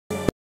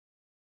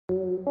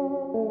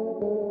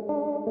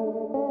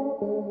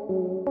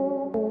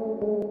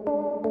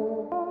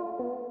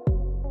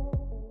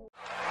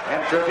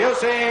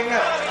Introducing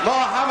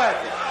Muhammad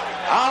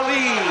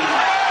Ali.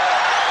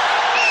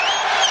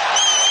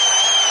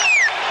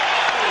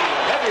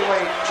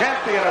 Heavyweight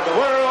champion of the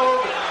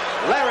world,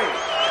 Larry,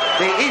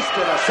 the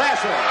Eastern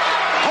Assassin,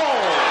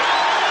 Holmes.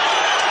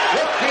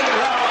 15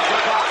 rounds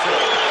of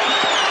boxing.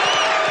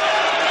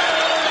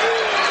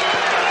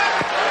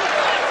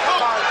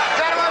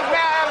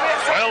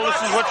 Well,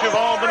 this is what you've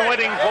all been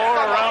waiting for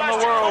around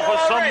the world for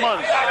some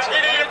months.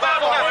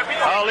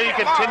 Ali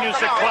continues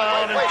to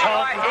clown and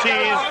taunt and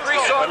tease,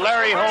 but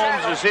Larry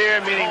Holmes is here,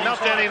 meaning not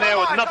standing there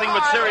with nothing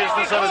but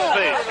seriousness on his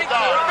face. Be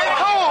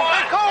cool,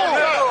 be cool.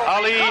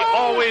 Ali,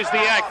 always the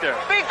actor.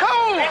 Be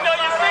cool. They know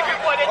your secret,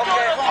 boy. They're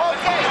doing it.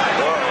 Okay.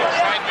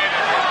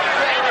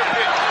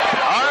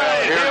 All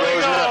right, here we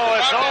go.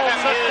 As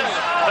Holmes is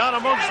not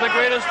amongst the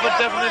greatest, but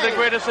definitely the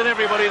greatest in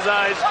everybody's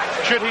eyes,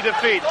 should he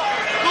defeat.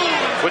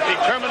 With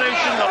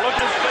determination, the look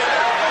is clear.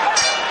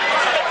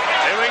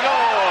 Here we go.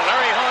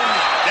 Larry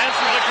Holmes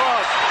dances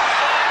across.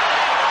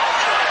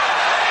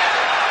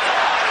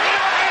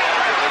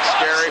 Looks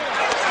scary.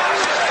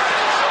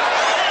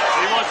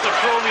 He wants to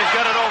prove he's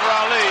got it over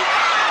Ali.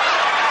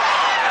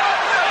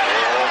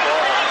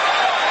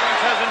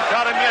 Holmes hasn't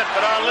caught him yet,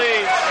 but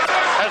Ali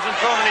hasn't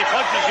thrown any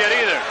punches yet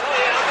either.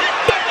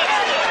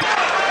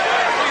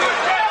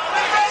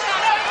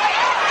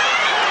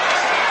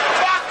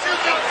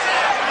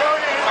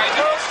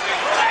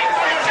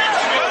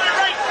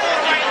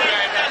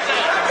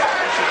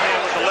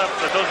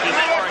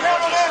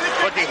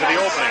 Looking for the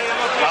opening.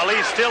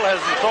 Ali still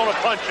hasn't thrown a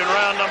punch in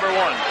round number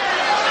one.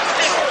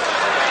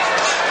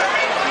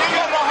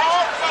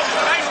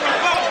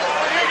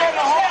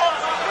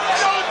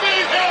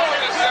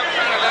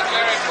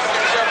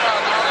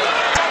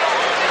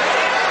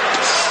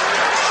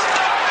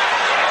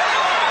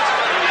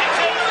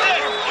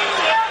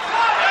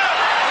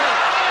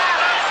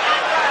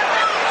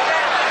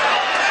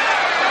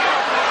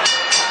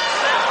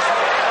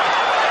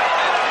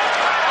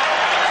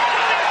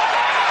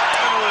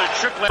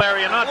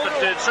 Larry or not, but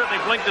certainly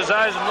blinked his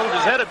eyes and moved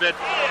his head a bit.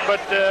 But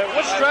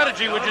what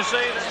strategy would you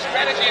say?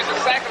 Strategy is a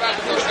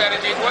psychological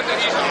strategy, one that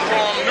he's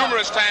performed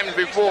numerous times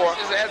before.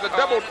 It has a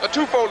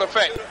twofold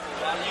effect.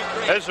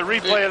 There's a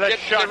replay of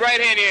that shot. The right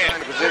hand in.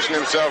 Trying to position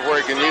himself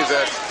where he can use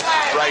that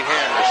right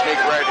hand to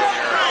sneak right in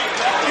here.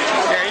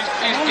 Yeah,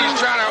 he's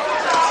trying to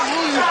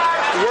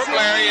work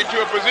Larry into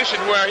a position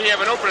where he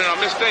have an opening on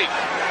mistake.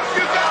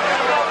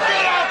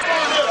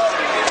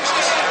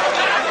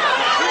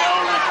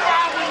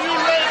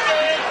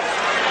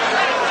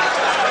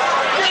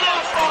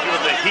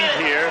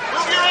 Heat here.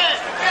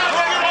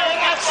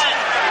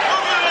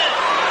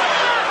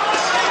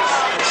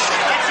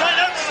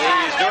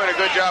 He's doing a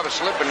good job of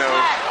slipping those.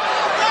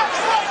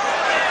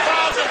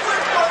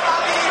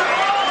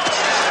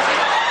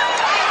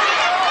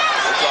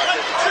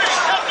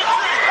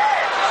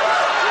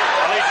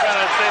 Ali trying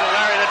to say to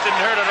Larry that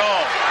didn't hurt at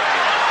all.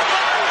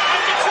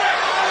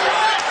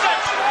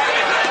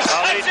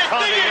 Ali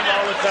taunting him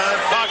all the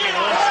time, talking to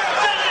him.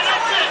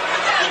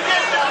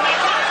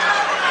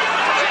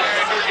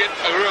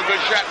 A real good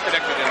shot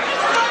connected in it.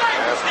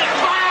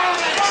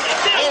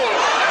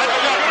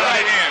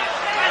 Right hand.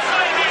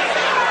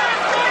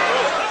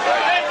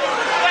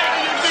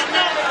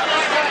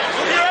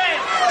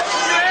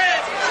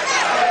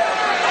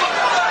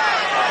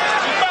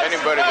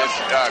 Anybody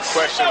that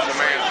questions a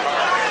man's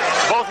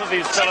heart. Both of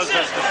these fellas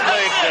have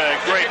displayed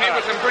great He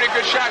was some pretty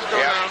good shots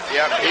going on.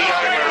 Yep, he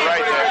got him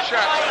right there.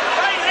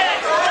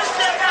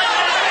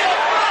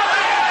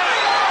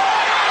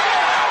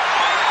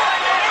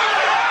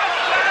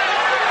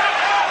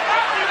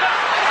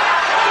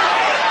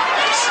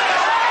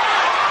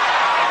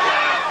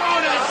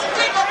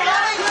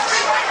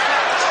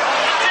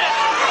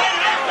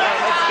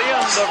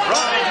 Of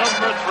round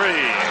number 3.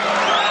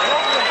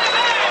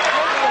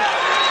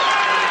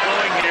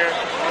 Going here.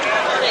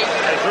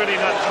 Has really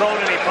not thrown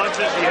any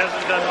punches. He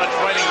hasn't done much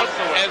fighting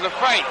whatsoever. As a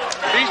fight,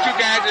 these two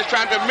guys are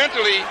trying to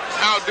mentally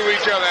outdo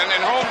each other,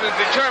 and Holmes is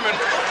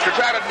determined to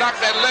try to knock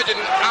that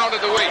legend out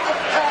of the way.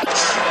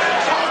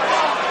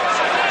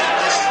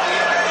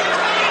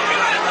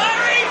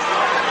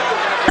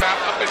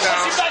 Up and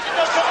down.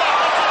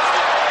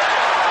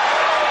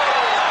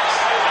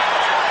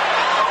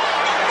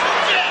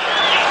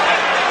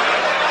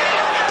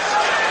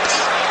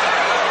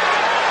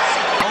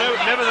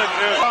 Never the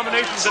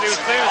combinations that he was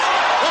famous.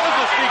 What was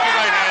the sneaky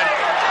right hand?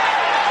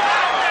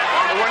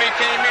 When he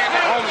came in,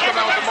 Holmes came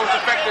out with the most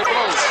effective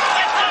blows.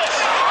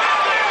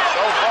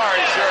 So far,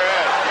 he sure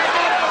has.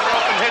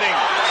 Open hitting.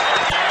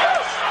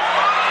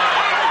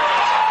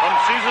 From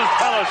Caesar's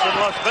Palace in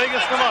Las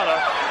Vegas, Nevada.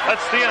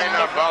 That's the It end. may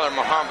not bother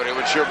Muhammad. It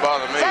would sure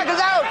bother me.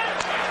 Seconds out.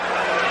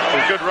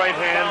 A good right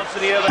hand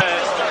that he ever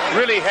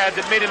really had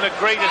that made him the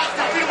greatest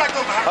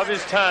of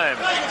his time.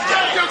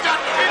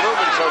 The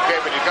movement's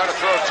okay, but you got to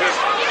throw too.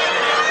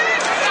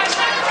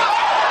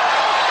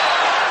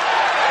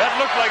 That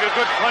looked like a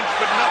good punch,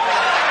 but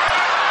nothing.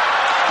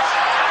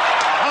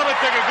 Muhammad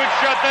took a good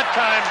shot that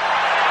time.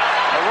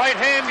 The right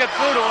hand got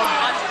through to him.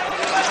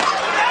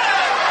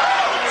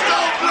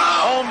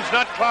 Holmes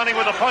not clowning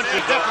with the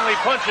punches. Definitely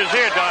punches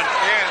here, Don.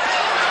 Yes.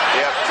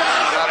 Yep,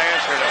 he's not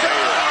answering him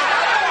either.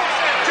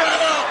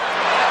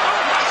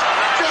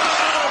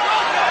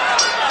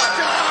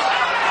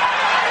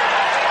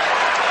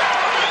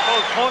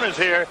 Both corners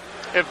here.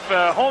 If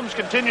Holmes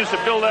continues to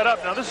build that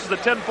up, now this is the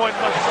 10-point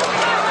must.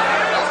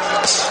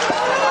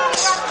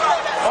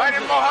 Fight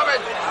him,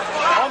 Muhammad.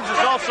 Holmes is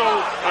also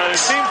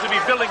seems to be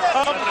building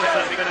confidence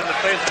as he's been in the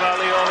face of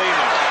Ali all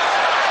evening.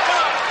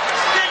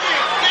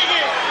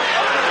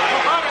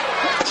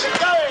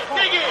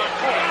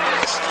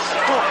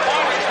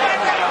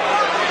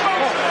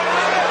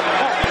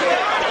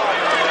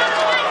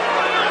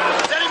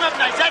 Set him up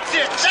nice. That's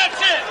it.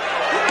 That's it.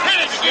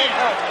 Hit it again.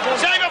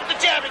 Set him up with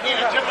the jab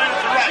again. Jump in to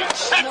the right.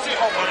 That's it.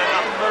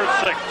 Number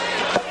 6.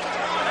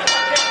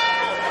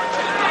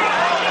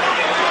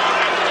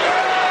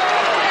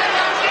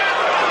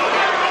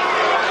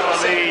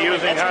 Ali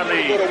using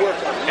hardly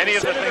any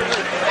of the things.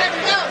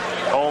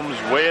 Holmes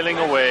wailing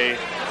away,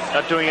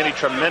 not doing any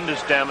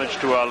tremendous damage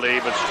to Ali,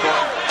 but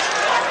scoring.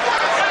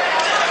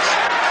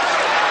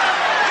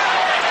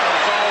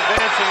 It's all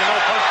dancing and no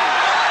punches.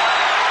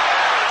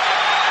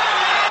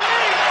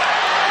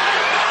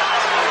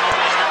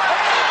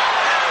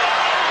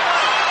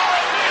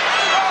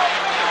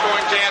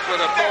 Going dance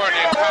with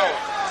authority and power.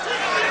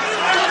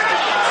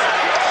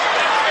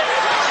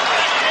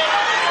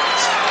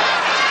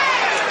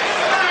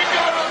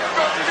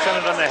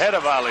 Centered on the head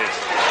of Ali. And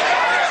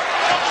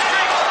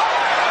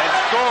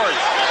scores.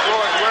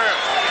 Scores well.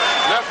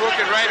 Left hook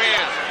and right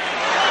hand.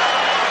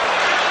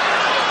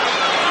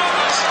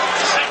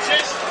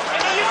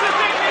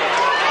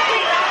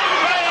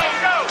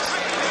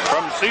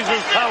 From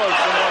Caesar's Palace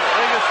in Las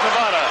Vegas,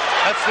 Nevada.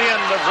 That's the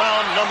end of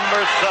round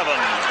number 7.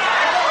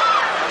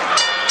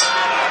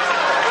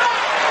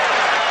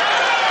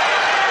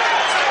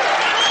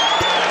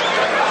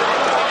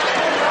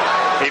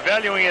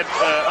 Evaluating it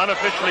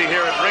unofficially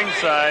here at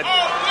ringside,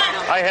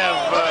 I have...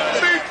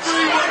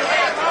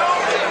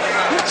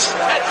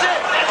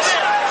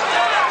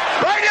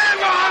 Right in,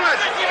 Muhammad!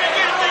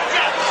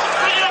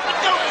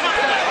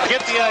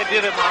 Get the idea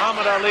that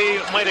Muhammad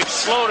Ali might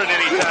explode at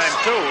any time,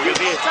 too.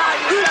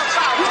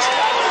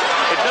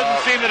 It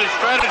doesn't seem that his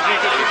strategy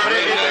could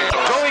be...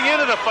 Going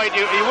into the fight,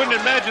 you wouldn't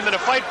imagine that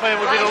a fight plan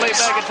would be to lay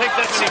back and take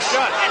that many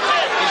shots.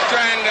 He's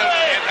trying to...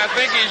 I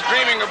think he's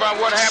dreaming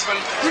about what happened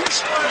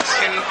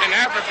in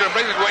Africa,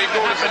 places where he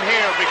goes in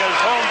here because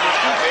Holmes is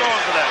too strong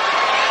for that.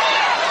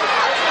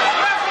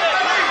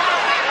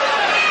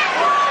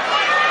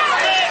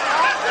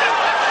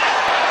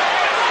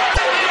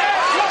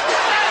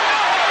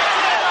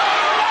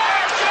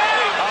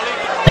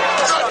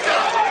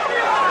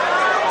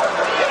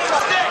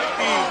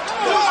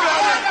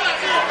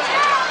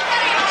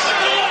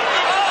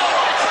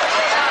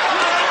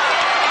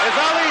 Is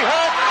Ali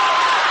hurt?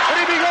 Could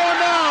he be going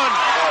down?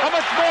 How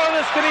much more of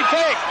this can he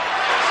take?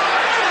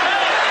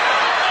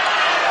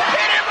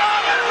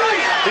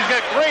 He's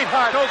got great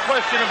heart, no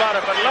question about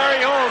it, but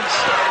Larry Holmes,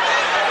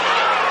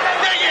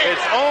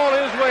 it's all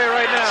his way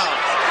right now.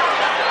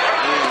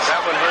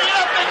 That one hurt.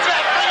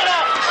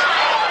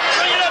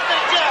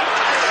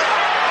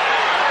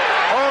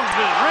 Holmes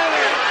is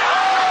really...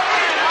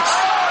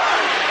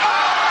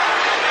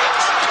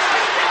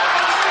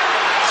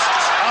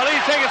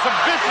 Ali's taking some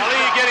business.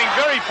 Ali getting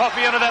very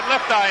puffy under that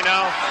left eye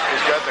now.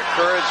 He's got the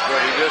courage,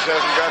 but he just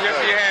hasn't got Yes,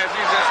 the... he has.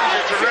 He's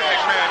a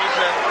terrific man. He's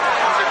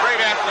a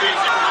great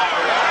athlete.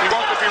 He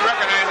wants to be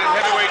recognized as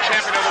heavyweight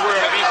champion of the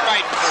world, and he's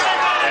fighting for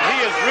it. And he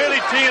is really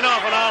teeing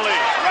off on Ali.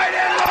 Right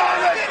in,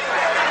 Muhammad.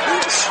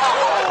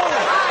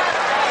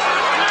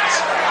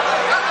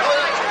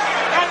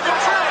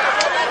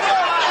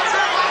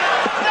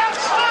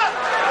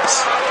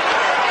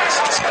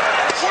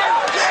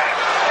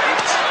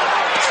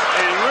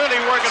 He's really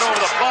working over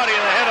the body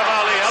and the head of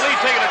Ali. Ali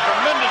taking a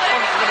tremendous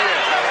punch from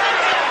here.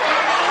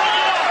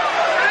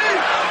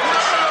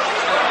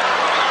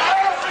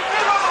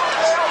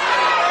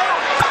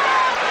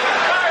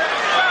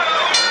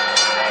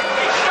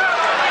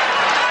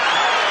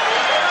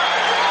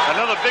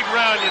 Another big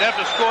round, you'd have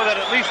to score that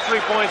at least 3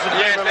 points in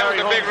Yes, favor of that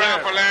was Larry a big Holmes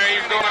round there. for Larry.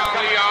 He's going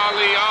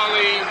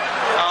Ali.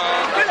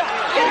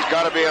 He's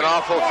got to be an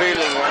awful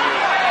feeling when you...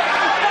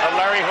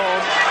 Larry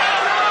Holmes.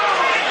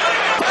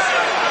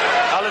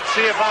 Now let's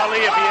see if Ali,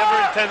 if he ever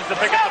intends to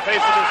pick up the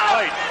pace of this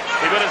fight.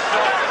 He better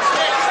start.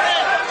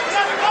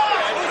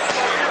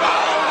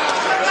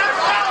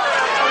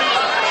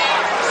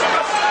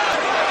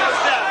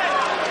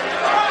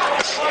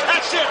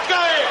 That's it. Go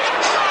ahead.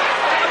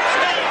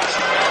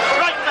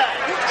 Right back.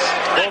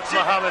 Both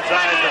Muhammad's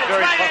eyes are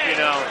very puffy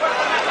now.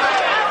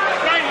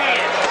 Right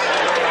hand.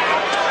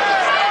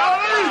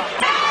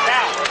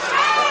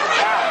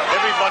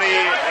 Everybody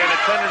in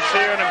attendance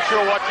here, and I'm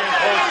sure watching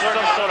close,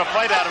 some sort of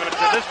fight out of it.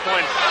 At this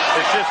point,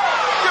 it's just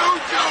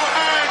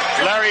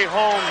Larry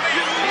Holmes.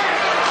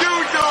 He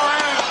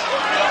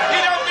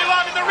don't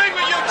belong in the ring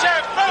with you,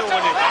 champ. What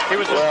Dundee. He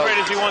was as great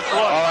as he once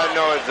was. All I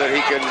know is that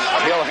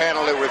he'll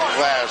handle it with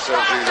class, as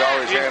he's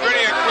always handled it.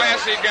 He's really a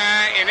classy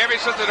guy in every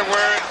sense of the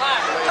word.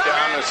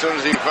 Down as soon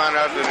as he found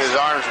out that his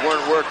arms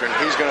weren't working,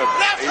 he's staying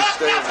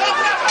there.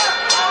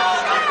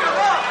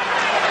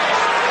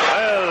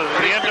 Well,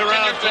 the end of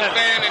round 10.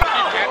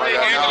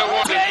 Angelo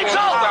wants to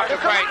stop the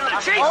fight.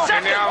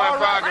 And they all have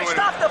bargained with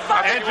him.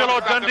 Angelo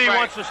Dundee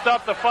wants to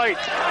stop the fight.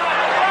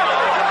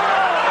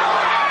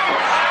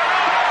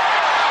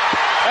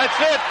 That's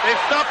it. They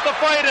stopped the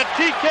fight at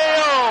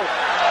TKO.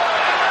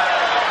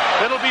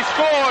 It'll be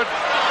scored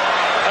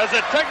as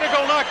a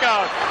technical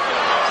knockout.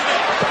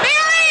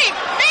 Barry!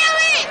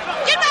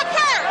 Get my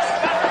purse!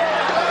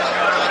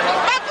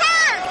 My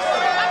purse!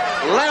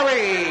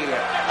 Larry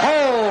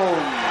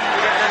Holmes.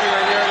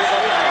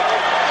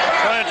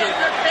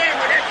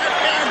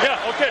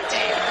 Yeah, okay.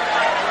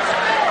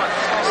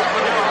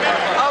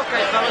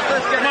 Okay, fellas,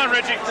 let's get Come on,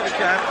 Richie. to the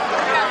cat.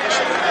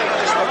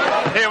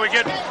 Here we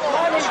get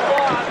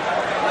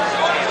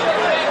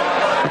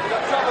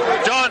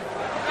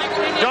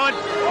John,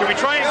 can we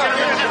try and get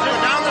him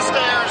in?